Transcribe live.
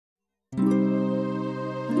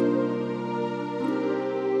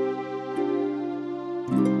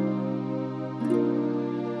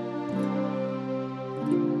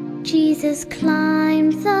Jesus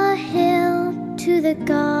climbed the hill to the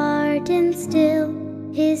garden still.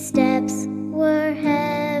 His steps were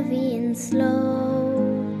heavy and slow.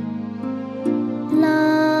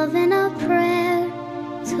 Love and a prayer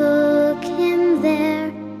took him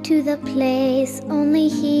there, to the place only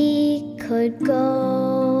he could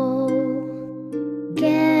go.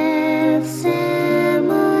 Gethsemane.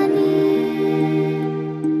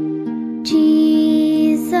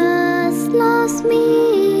 Jesus loves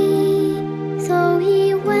me, so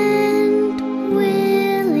he went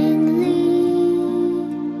willingly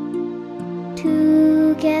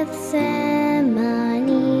to Gethsemane.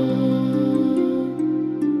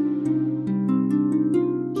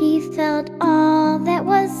 He felt all that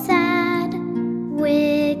was sad,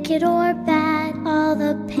 wicked or bad, all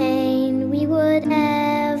the pain we would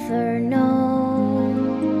ever know.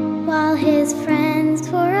 While his friends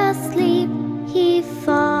were asleep, he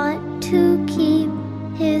fought to keep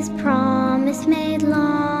his promise made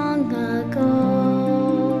long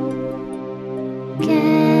ago.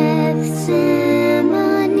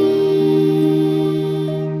 Gethsemane.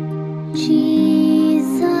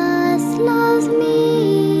 Jesus loves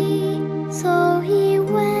me, so he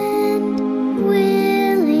went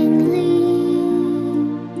willingly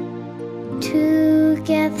to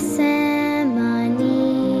Gethsemane.